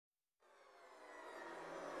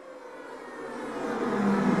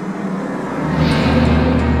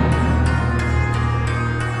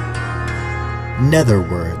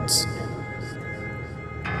Netherwords.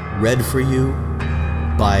 Read for you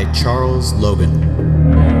by Charles Logan.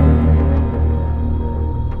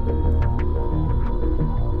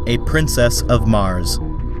 A Princess of Mars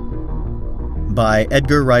by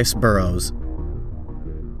Edgar Rice Burroughs.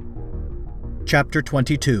 Chapter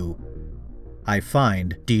 22. I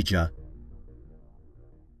Find Dija.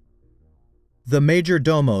 The major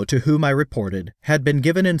domo to whom I reported had been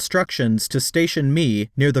given instructions to station me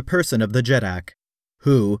near the person of the Jeddak,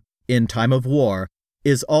 who, in time of war,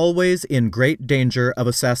 is always in great danger of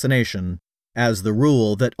assassination, as the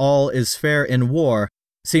rule that all is fair in war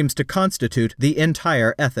seems to constitute the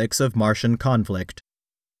entire ethics of Martian conflict.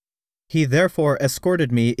 He therefore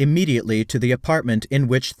escorted me immediately to the apartment in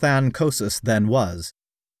which Than Kosus then was.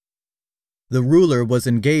 The ruler was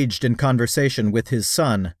engaged in conversation with his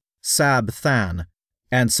son, Sab Than,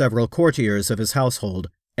 and several courtiers of his household,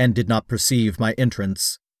 and did not perceive my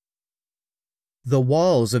entrance. The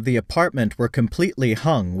walls of the apartment were completely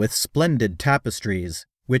hung with splendid tapestries,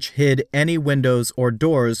 which hid any windows or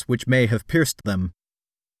doors which may have pierced them.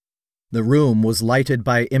 The room was lighted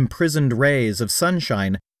by imprisoned rays of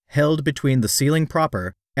sunshine held between the ceiling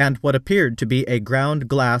proper and what appeared to be a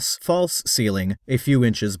ground-glass false ceiling a few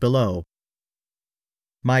inches below.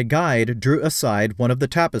 My guide drew aside one of the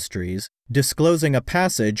tapestries, disclosing a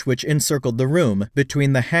passage which encircled the room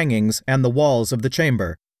between the hangings and the walls of the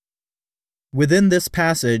chamber. Within this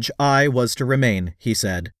passage I was to remain, he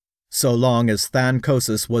said, so long as Than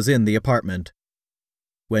Kosus was in the apartment.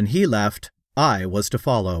 When he left, I was to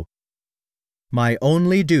follow. My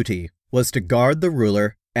only duty was to guard the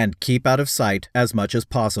ruler and keep out of sight as much as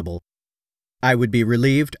possible. I would be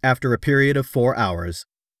relieved after a period of 4 hours.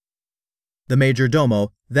 The major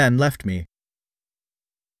domo then left me.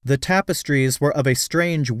 The tapestries were of a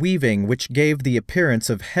strange weaving which gave the appearance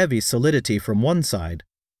of heavy solidity from one side,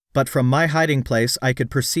 but from my hiding place I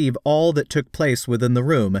could perceive all that took place within the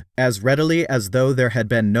room as readily as though there had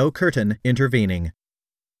been no curtain intervening.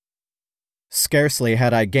 Scarcely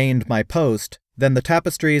had I gained my post than the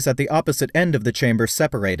tapestries at the opposite end of the chamber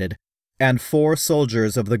separated, and 4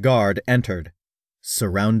 soldiers of the guard entered,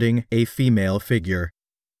 surrounding a female figure.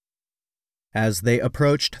 As they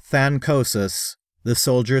approached Than Kosus, the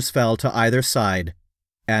soldiers fell to either side,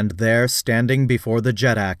 and there standing before the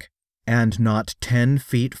Jeddak, and not 10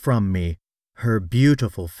 feet from me, her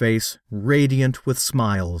beautiful face radiant with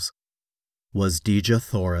smiles, was Dija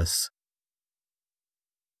Thoris.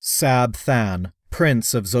 Sab Than,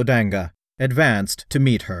 Prince of Zodanga, advanced to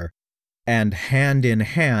meet her, and hand in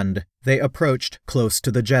hand they approached close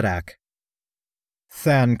to the Jeddak.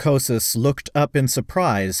 Than Kosus looked up in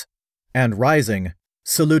surprise, and rising,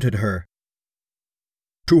 saluted her.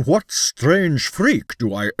 "To what strange freak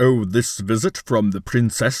do I owe this visit from the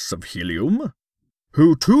Princess of Helium,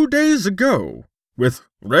 who 2 days ago, with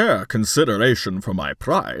rare consideration for my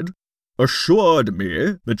pride, assured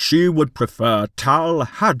me that she would prefer Tal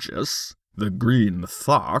Hagis, the Green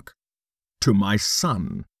Thark, to my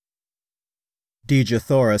son?" Dija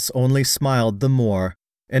Thoris only smiled the more,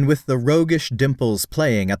 and with the roguish dimples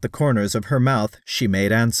playing at the corners of her mouth she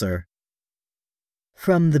made answer.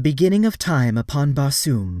 "From the beginning of time upon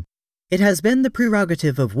Barsoom, it has been the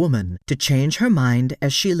prerogative of woman to change her mind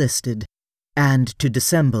as she listed, and to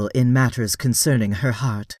dissemble in matters concerning her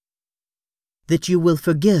heart. That you will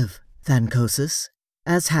forgive, Than Kosus,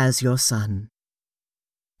 as has your son.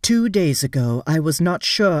 2 days ago I was not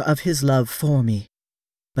sure of his love for me,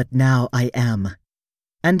 but now I am,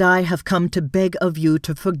 and I have come to beg of you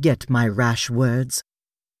to forget my rash words,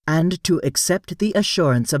 and to accept the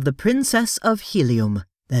assurance of the Princess of Helium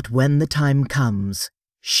that when the time comes,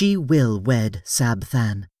 she will wed Sab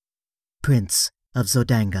Than, Prince of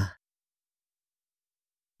Zodanga."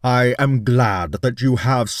 "I am glad that you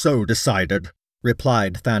have so decided,"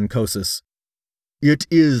 replied Than Kosus. "It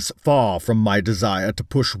is far from my desire to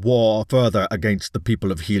push war further against the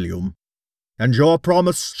people of Helium, and your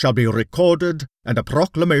promise shall be recorded and a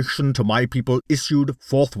proclamation to my people issued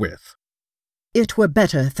forthwith." "It were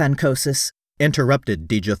better, Than Kosus," interrupted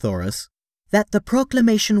Dija Thoris, "that the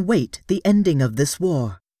proclamation wait the ending of this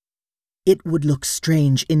war. It would look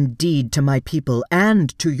strange indeed to my people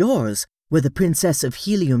and to yours were the Princess of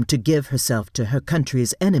Helium to give herself to her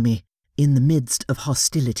country's enemy in the midst of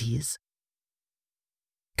hostilities."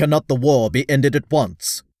 "Cannot the war be ended at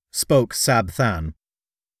once?" spoke Sab Than.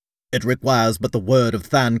 "It requires but the word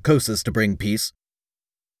of Than Kosus to bring peace.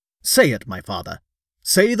 Say it, my father.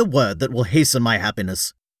 Say the word that will hasten my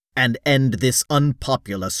happiness, and end this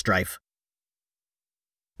unpopular strife."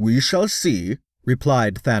 "We shall see,"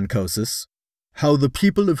 replied Than Kosus, "how the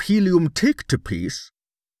people of Helium take to peace.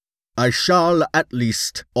 I shall at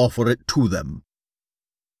least offer it to them."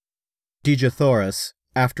 Dejathoras,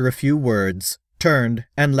 after a few words, turned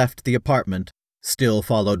and left the apartment, still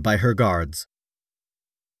followed by her guards.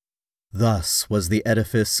 Thus was the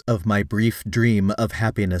edifice of my brief dream of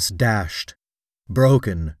happiness dashed,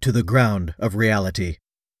 broken to the ground of reality.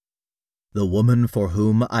 The woman for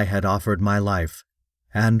whom I had offered my life,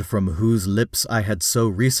 and from whose lips I had so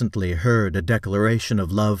recently heard a declaration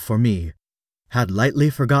of love for me, had lightly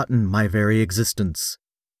forgotten my very existence,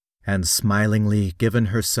 and smilingly given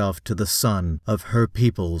herself to the son of her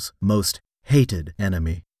people's most hated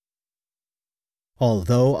enemy.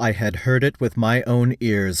 Although I had heard it with my own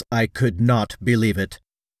ears, I could not believe it.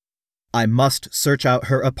 I must search out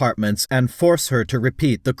her apartments and force her to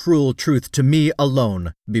repeat the cruel truth to me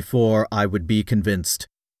alone before I would be convinced.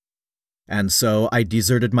 And so I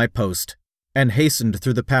deserted my post, and hastened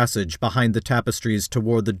through the passage behind the tapestries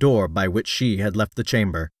toward the door by which she had left the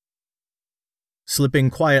chamber. Slipping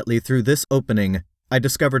quietly through this opening, I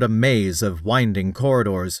discovered a maze of winding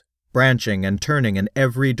corridors, branching and turning in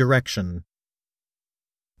every direction.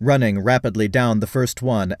 Running rapidly down the first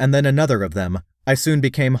one and then another of them, I soon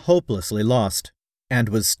became hopelessly lost, and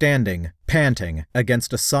was standing, panting,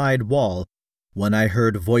 against a side wall when I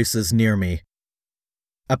heard voices near me.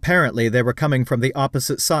 Apparently they were coming from the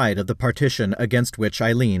opposite side of the partition against which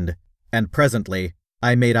I leaned, and presently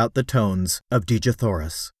I made out the tones of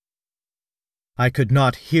Dejathoras. I could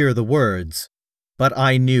not hear the words, but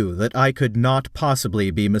I knew that I could not possibly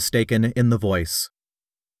be mistaken in the voice.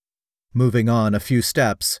 Moving on a few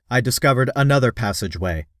steps, I discovered another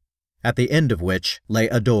passageway, at the end of which lay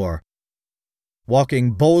a door.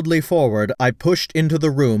 Walking boldly forward, I pushed into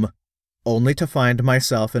the room, only to find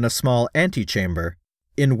myself in a small antechamber,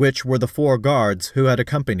 in which were the 4 guards who had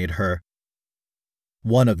accompanied her.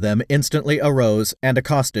 One of them instantly arose and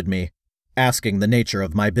accosted me, asking the nature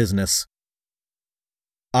of my business.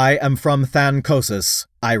 "I am from Thancosus,"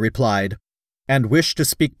 I replied, "and wish to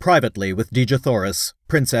speak privately with Dejathoras,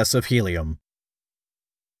 Princess of Helium."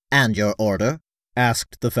 "And your order?"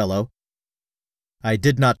 asked the fellow. I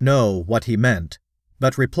did not know what he meant,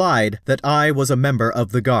 but replied that I was a member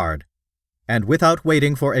of the guard, and without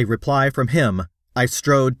waiting for a reply from him, I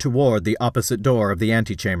strode toward the opposite door of the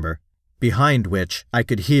antechamber, behind which I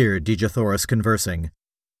could hear Dejathoras conversing.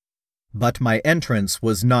 But my entrance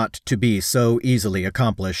was not to be so easily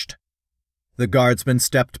accomplished. The guardsman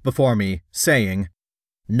stepped before me, saying,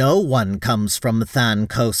 "No one comes from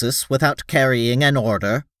Thancosus without carrying an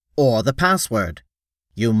order, or the password.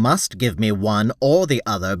 You must give me one or the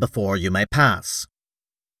other before you may pass."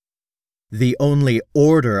 "The only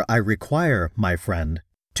order I require, my friend,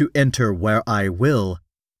 to enter where I will,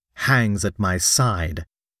 hangs at my side,"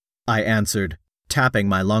 I answered, tapping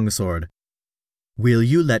my longsword. "Will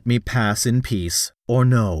you let me pass in peace, or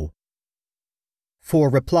no?" For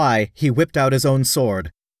reply, he whipped out his own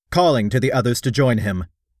sword, calling to the others to join him,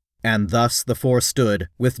 and thus the 4 stood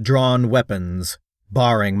with drawn weapons,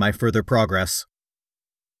 barring my further progress.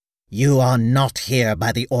 "You are not here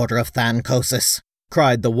by the order of Thancosus,"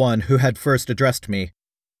 cried the one who had first addressed me.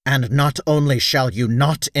 "And not only shall you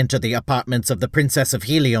not enter the apartments of the Princess of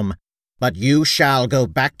Helium, but you shall go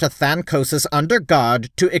back to Thancosus under guard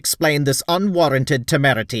to explain this unwarranted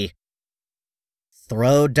temerity.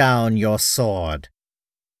 Throw down your sword.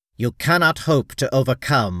 You cannot hope to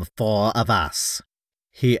overcome 4 of us,"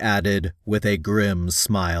 he added with a grim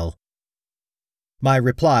smile. My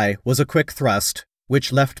reply was a quick thrust,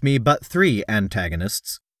 which left me but 3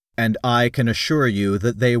 antagonists, and I can assure you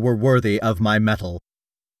that they were worthy of my mettle.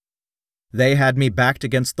 They had me backed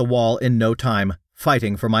against the wall in no time,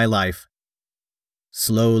 fighting for my life.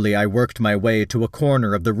 Slowly I worked my way to a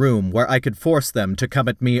corner of the room where I could force them to come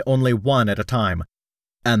at me only one at a time,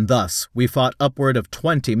 and thus we fought upward of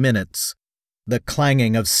 20 minutes, the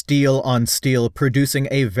clanging of steel on steel producing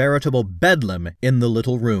a veritable bedlam in the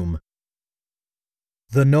little room.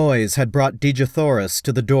 The noise had brought Dejathoras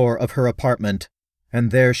to the door of her apartment,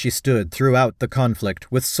 and there she stood throughout the conflict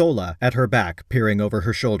with Sola at her back peering over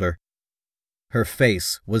her shoulder. Her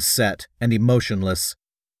face was set and emotionless,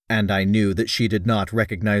 and I knew that she did not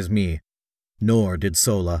recognize me, nor did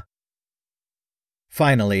Sola.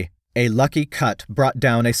 Finally, a lucky cut brought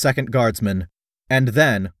down a 2nd guardsman, and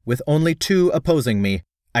then, with only 2 opposing me,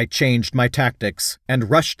 I changed my tactics and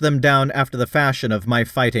rushed them down after the fashion of my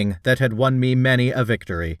fighting that had won me many a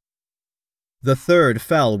victory. The 3rd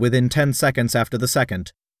fell within 10 seconds after the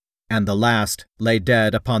 2nd, and the last lay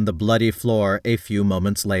dead upon the bloody floor a few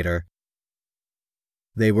moments later.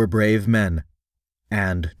 They were brave men,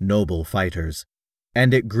 and noble fighters,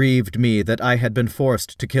 and it grieved me that I had been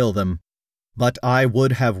forced to kill them, But I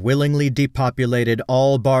would have willingly depopulated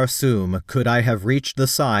all Barsoom could I have reached the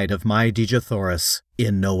side of my Dejothoras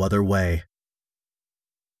in no other way.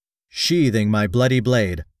 Sheathing my bloody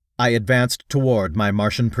blade, I advanced toward my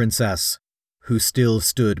Martian princess, who still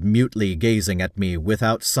stood mutely gazing at me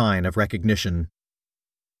without sign of recognition.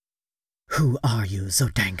 "Who are you,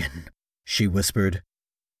 Zodangan?" she whispered.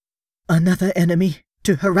 "Another enemy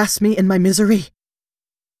to harass me in my misery?"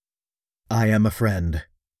 "I am a friend,"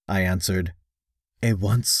 I answered. "A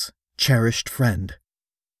once cherished friend."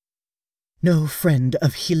 "No friend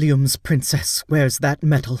of Helium's princess wears that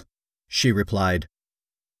metal," she replied.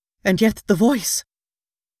 "And yet the voice!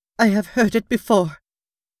 I have heard it before.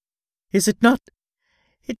 Is it not?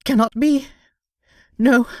 It cannot be.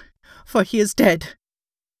 No, for he is dead."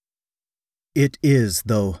 "It is,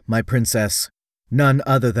 though, my princess, none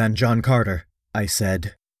other than John Carter," I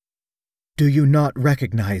said. "Do you not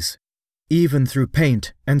recognize, even through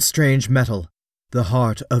paint and strange metal, the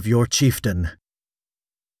heart of your chieftain?"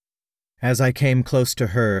 As I came close to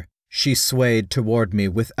her, she swayed toward me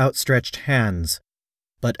with outstretched hands,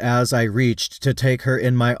 but as I reached to take her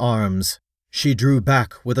in my arms, she drew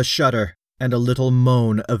back with a shudder and a little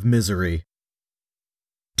moan of misery.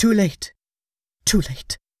 "Too late, too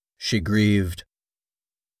late," she grieved.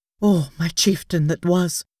 "Oh, my chieftain that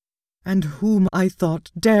was, and whom I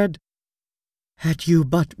thought dead, had you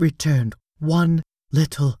but returned 1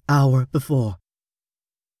 little hour before.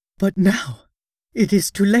 But now it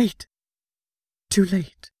is too late, too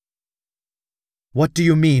late." "What do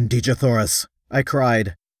you mean, Dejothoras?" I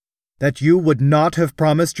cried. "That you would not have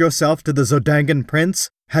promised yourself to the Zodangan prince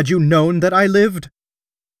had you known that I lived?"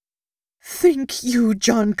 "Think you,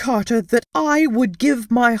 John Carter, that I would give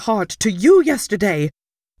my heart to you yesterday,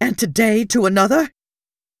 and today to another?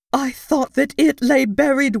 I thought that it lay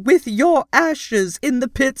buried with your ashes in the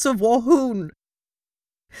pits of Warhoon.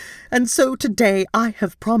 And so today I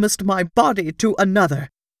have promised my body to another,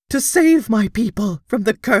 to save my people from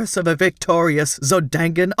the curse of a victorious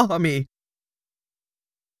Zodangan army."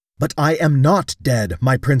 "But I am not dead,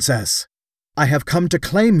 my princess. I have come to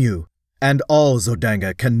claim you, and all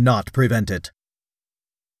Zodanga cannot prevent it."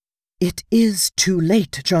 "It is too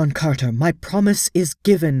late, John Carter. My promise is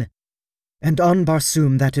given, and on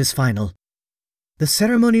Barsoom that is final. The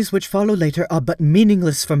ceremonies which follow later are but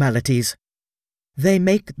meaningless formalities. They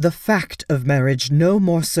make the fact of marriage no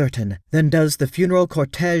more certain than does the funeral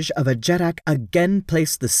cortege of a Jeddak again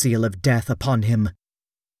place the seal of death upon him.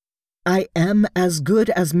 I am as good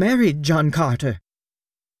as married, John Carter.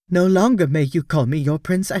 No longer may you call me your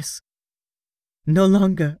princess. No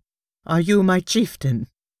longer are you my chieftain."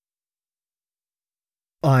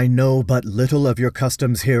 "I know but little of your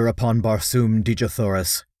customs here upon Barsoom,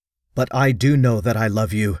 Dejothoras, but I do know that I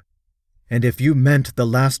love you. And if you meant the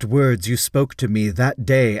last words you spoke to me that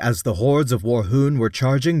day as the hordes of Warhoon were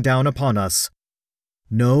charging down upon us,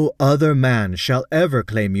 no other man shall ever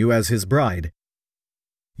claim you as his bride.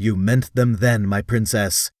 You meant them then, my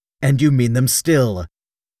princess, and you mean them still.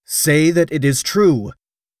 Say that it is true."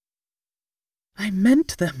 "I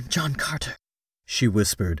meant them, John Carter," she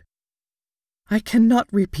whispered. "I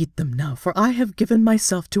cannot repeat them now, for I have given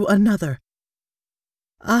myself to another.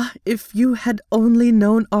 Ah, if you had only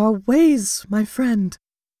known our ways, my friend,"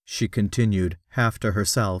 she continued, half to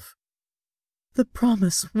herself. "The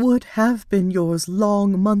promise would have been yours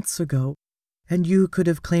long months ago, and you could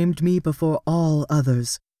have claimed me before all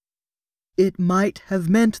others. It might have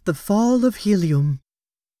meant the fall of Helium,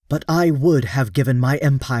 but I would have given my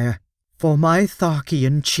empire for my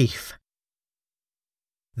Tharkian chief."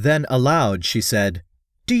 Then aloud she said,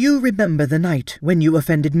 "Do you remember the night when you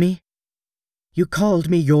offended me? You called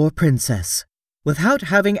me your princess, without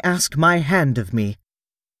having asked my hand of me,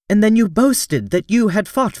 and then you boasted that you had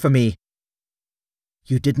fought for me.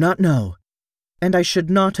 You did not know, and I should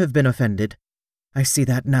not have been offended. I see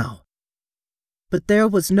that now. But there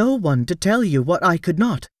was no one to tell you what I could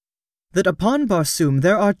not, that upon Barsoom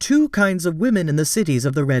there are 2 kinds of women in the cities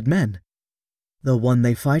of the Red Men. The one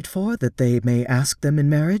they fight for, that they may ask them in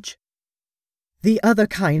marriage. The other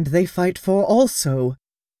kind they fight for also,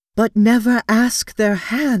 but never ask their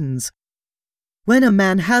hands. When a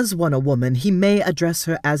man has won a woman, he may address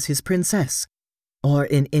her as his princess, or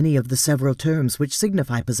in any of the several terms which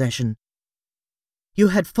signify possession. You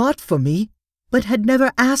had fought for me, but had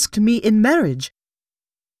never asked me in marriage.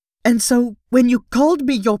 And so, when you called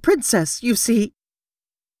me your princess, you see—"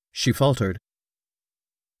 she faltered.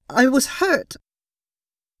 "I was hurt.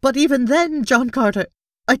 But even then, John Carter,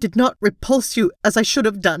 I did not repulse you as I should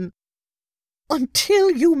have done.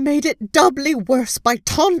 Until you made it doubly worse by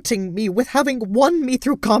taunting me with having won me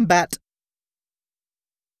through combat.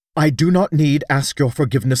 I do not need ask your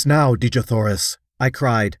forgiveness now, Dejathoris, I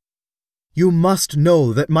cried. You must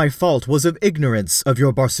know that my fault was of ignorance of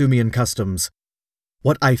your Barsumian customs.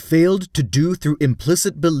 What I failed to do through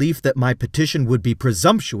implicit belief that my petition would be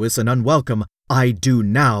presumptuous and unwelcome, I do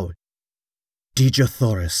now.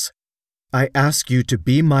 Dejathoris, I ask you to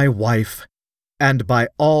be my wife, and by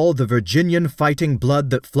all the Virginian fighting blood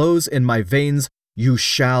that flows in my veins, you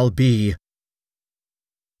shall be.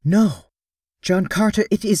 No, John Carter,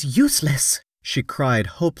 it is useless, she cried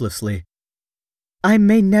hopelessly. I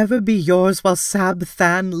may never be yours while Sab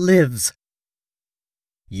Than lives.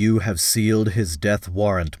 You have sealed his death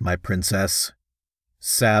warrant, my princess.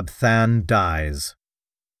 Sab Than dies.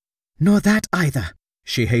 Nor that either,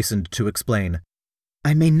 she hastened to explain.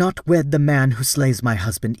 I may not wed the man who slays my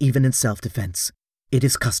husband even in self-defense. It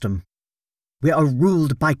is custom. We are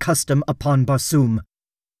ruled by custom upon Barsoom.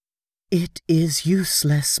 It is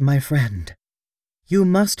useless, my friend. You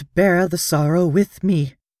must bear the sorrow with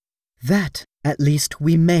me. That, at least,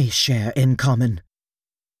 we may share in common.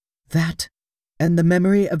 That, and the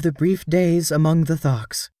memory of the brief days among the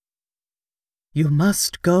Tharks. You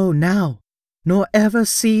must go now, nor ever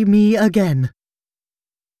see me again.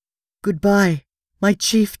 Goodbye, my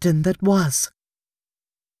chieftain that was.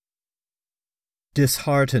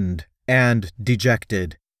 Disheartened and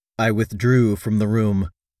dejected, I withdrew from the room,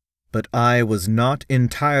 but I was not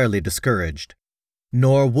entirely discouraged,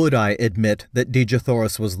 nor would I admit that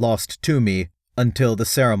Dejathoris was lost to me until the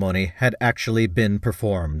ceremony had actually been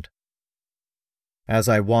performed. As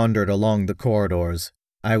I wandered along the corridors,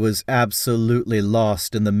 I was absolutely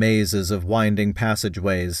lost in the mazes of winding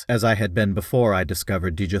passageways as I had been before I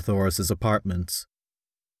discovered Dejathoris's apartments.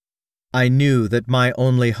 I knew that my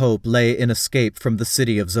only hope lay in escape from the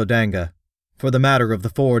city of Zodanga, for the matter of the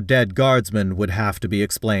 4 dead guardsmen would have to be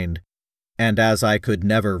explained, and as I could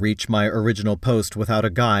never reach my original post without a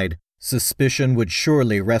guide, suspicion would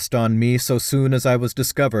surely rest on me so soon as I was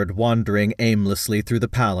discovered wandering aimlessly through the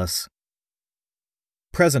palace.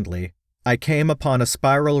 Presently, I came upon a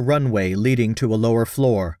spiral runway leading to a lower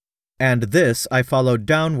floor, and this I followed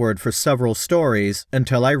downward for several stories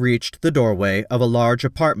until I reached the doorway of a large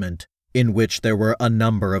apartment in which there were a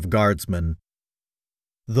number of guardsmen.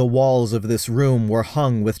 The walls of this room were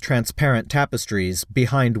hung with transparent tapestries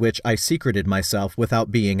behind which I secreted myself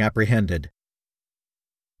without being apprehended.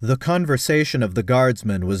 The conversation of the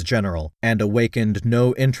guardsmen was general and awakened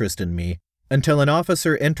no interest in me, until an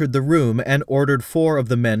officer entered the room and ordered 4 of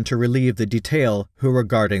the men to relieve the detail who were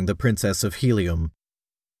guarding the Princess of Helium.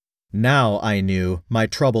 Now I knew my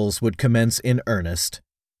troubles would commence in earnest,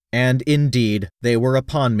 and indeed they were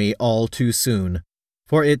upon me all too soon,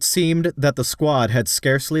 for it seemed that the squad had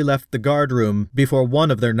scarcely left the guard-room before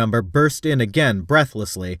one of their number burst in again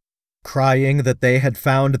breathlessly, crying that they had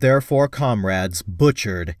found their 4 comrades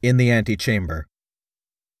butchered in the antechamber.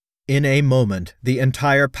 In a moment, the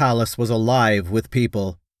entire palace was alive with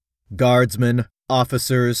people. Guardsmen,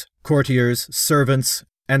 officers, courtiers, servants,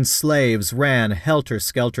 and slaves ran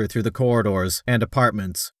helter-skelter through the corridors and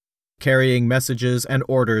apartments, carrying messages and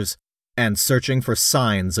orders, and searching for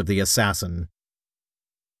signs of the assassin.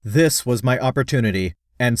 This was my opportunity,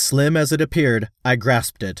 and slim as it appeared, I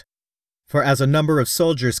grasped it. For as a number of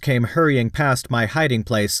soldiers came hurrying past my hiding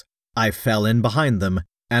place, I fell in behind them,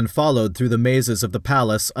 and followed through the mazes of the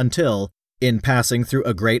palace until, in passing through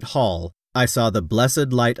a great hall, I saw the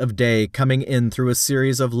blessed light of day coming in through a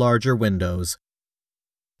series of larger windows.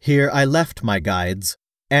 Here I left my guides,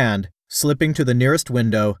 and, slipping to the nearest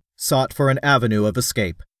window, sought for an avenue of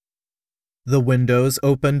escape. The windows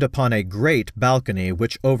opened upon a great balcony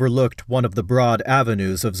which overlooked one of the broad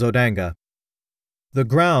avenues of Zodanga. The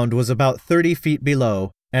ground was about 30 feet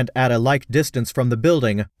below, and at a like distance from the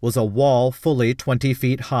building was a wall fully 20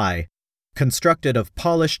 feet high, constructed of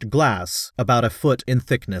polished glass about a foot in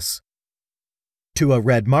thickness. To a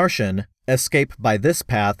Red Martian, escape by this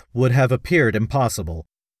path would have appeared impossible,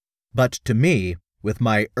 but to me, with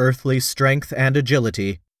my earthly strength and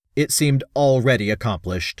agility, it seemed already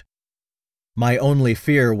accomplished. My only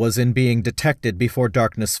fear was in being detected before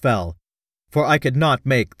darkness fell, for I could not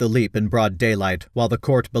make the leap in broad daylight while the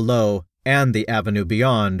court below and the avenue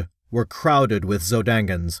beyond were crowded with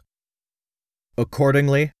Zodangans.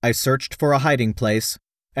 Accordingly, I searched for a hiding place,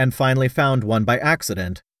 and finally found one by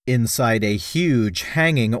accident, inside a huge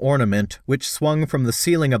hanging ornament which swung from the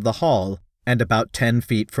ceiling of the hall and about 10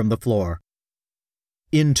 feet from the floor.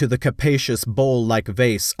 Into the capacious bowl-like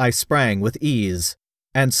vase I sprang with ease,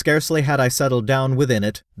 and scarcely had I settled down within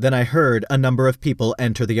it than I heard a number of people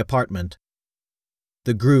enter the apartment.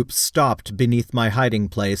 The group stopped beneath my hiding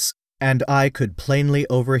place, and I could plainly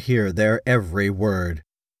overhear their every word.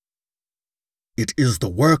 "It is the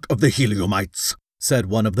work of the Heliumites," said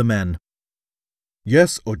one of the men.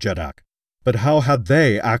 "Yes, O Jeddak, but how had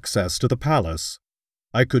they access to the palace?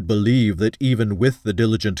 I could believe that even with the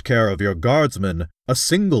diligent care of your guardsmen, a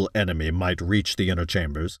single enemy might reach the inner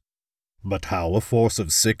chambers. But how a force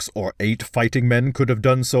of 6 or 8 fighting men could have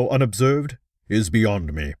done so unobserved is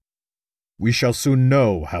beyond me. We shall soon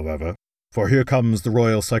know, however, for here comes the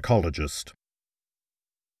royal psychologist."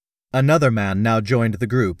 Another man now joined the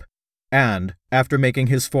group, and, after making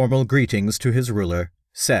his formal greetings to his ruler,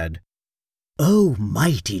 said, "O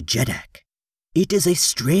mighty Jeddak, it is a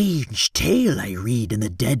strange tale I read in the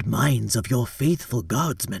dead minds of your faithful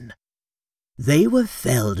guardsmen. They were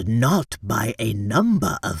felled not by a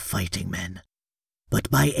number of fighting men, but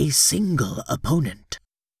by a single opponent."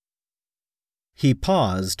 He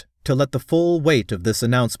paused to let the full weight of this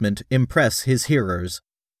announcement impress his hearers,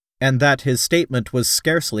 and that his statement was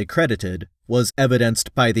scarcely credited was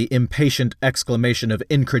evidenced by the impatient exclamation of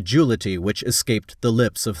incredulity which escaped the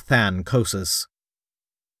lips of Than Kosis.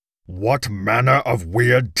 "What manner of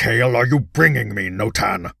weird tale are you bringing me,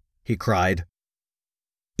 Notan?" he cried.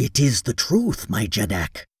 "It is the truth, my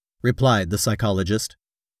Jeddak," replied the psychologist.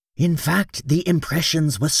 "In fact, the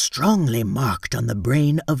impressions were strongly marked on the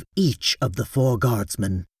brain of each of the 4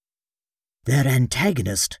 guardsmen. Their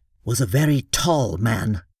antagonist was a very tall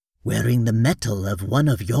man, wearing the metal of one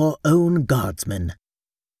of your own guardsmen,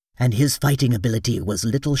 and his fighting ability was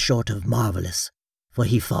little short of marvelous, for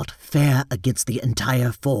he fought fair against the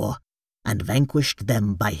entire 4, and vanquished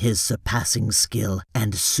them by his surpassing skill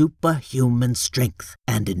and superhuman strength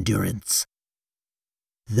and endurance.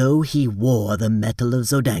 Though he wore the metal of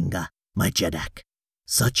Zodanga, my Jeddak,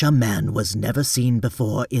 such a man was never seen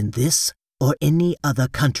before in this or any other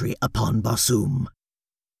country upon Barsoom.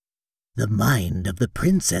 The mind of the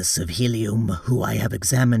Princess of Helium, who I have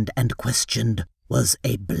examined and questioned, was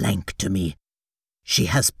a blank to me. She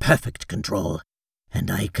has perfect control,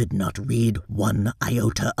 and I could not read one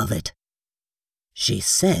iota of it. She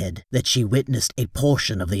said that she witnessed a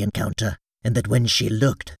portion of the encounter, and that when she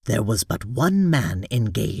looked there was but one man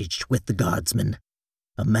engaged with the guardsmen,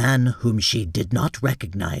 a man whom she did not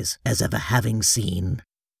recognize as ever having seen."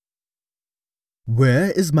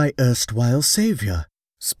 "Where is my erstwhile savior?"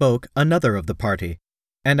 spoke another of the party,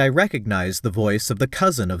 and I recognized the voice of the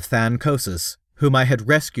cousin of Than Kosis, whom I had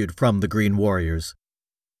rescued from the Green Warriors.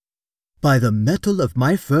 "By the metal of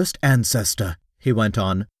my first ancestor," he went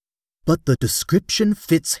on, "but the description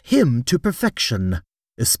fits him to perfection,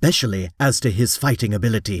 especially as to his fighting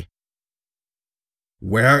ability."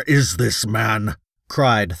 "Where is this man?"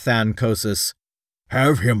 cried Than Kosis.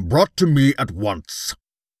 "Have him brought to me at once.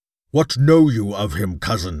 What know you of him,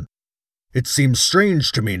 cousin? It seems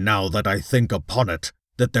strange to me now that I think upon it,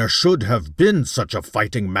 that there should have been such a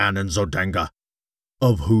fighting man in Zodanga,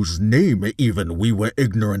 of whose name even we were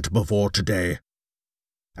ignorant before today.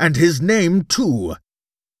 And his name, too!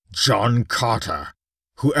 John Carter.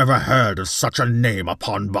 Who ever heard of such a name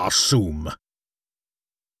upon Barsoom?"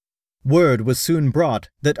 Word was soon brought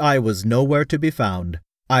that I was nowhere to be found,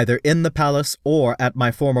 either in the palace or at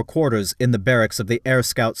my former quarters in the barracks of the Air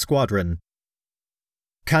Scout Squadron.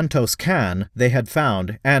 Kantos Kan they had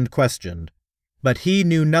found and questioned, but he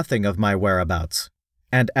knew nothing of my whereabouts,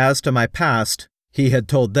 and as to my past, he had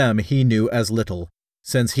told them he knew as little,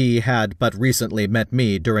 since he had but recently met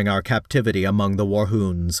me during our captivity among the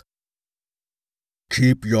Warhoons.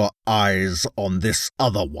 "Keep your eyes on this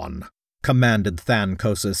other one," commanded Than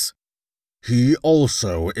Kosis. "He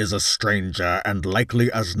also is a stranger, and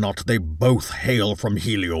likely as not they both hail from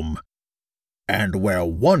Helium. And where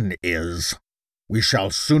one is, we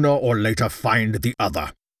shall sooner or later find the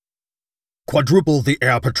other. Quadruple the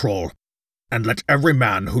air patrol, and let every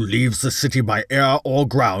man who leaves the city by air or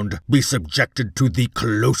ground be subjected to the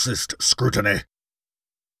closest scrutiny."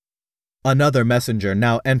 Another messenger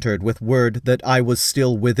now entered with word that I was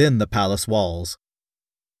still within the palace walls.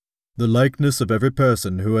 "The likeness of every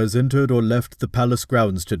person who has entered or left the palace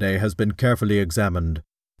grounds today has been carefully examined,"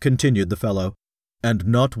 continued the fellow, "and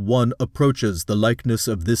not one approaches the likeness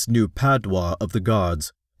of this new Padwa of the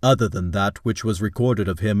guards, other than that which was recorded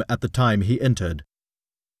of him at the time he entered."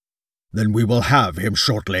 "Then we will have him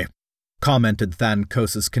shortly," commented Than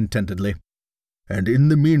Kosis contentedly. "And in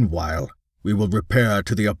the meanwhile, we will repair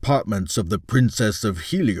to the apartments of the Princess of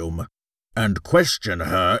Helium, and question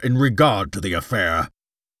her in regard to the affair.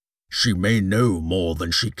 She may know more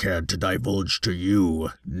than she cared to divulge to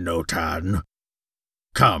you, Notan.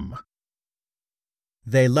 Come."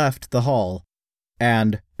 They left the hall,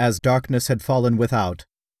 and, as darkness had fallen without,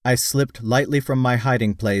 I slipped lightly from my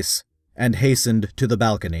hiding place and hastened to the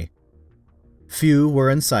balcony. Few were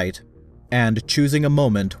in sight, and choosing a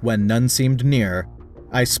moment when none seemed near,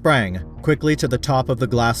 I sprang quickly to the top of the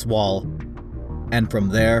glass wall, and from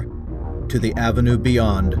there to the avenue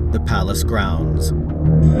beyond the palace grounds.